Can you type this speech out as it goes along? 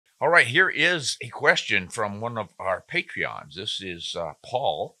All right, here is a question from one of our Patreons. This is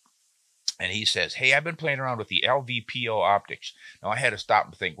Paul, and he says, "Hey, I've been playing around with the LVPO Optics." Now, I had to stop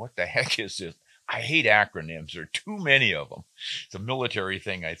and think, what the heck is this? I hate acronyms. There are too many of them. It's a military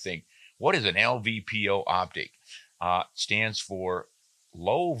thing, I think. What is an LVPO optic? Stands for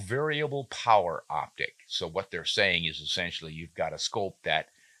low variable power optic. So what they're saying is essentially you've got a scope that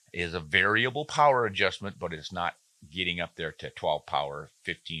is a variable power adjustment, but it's not getting up there to 12 power,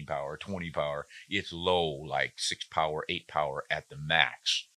 15 power, 20 power. It's low, like 6 power, 8 power at the max.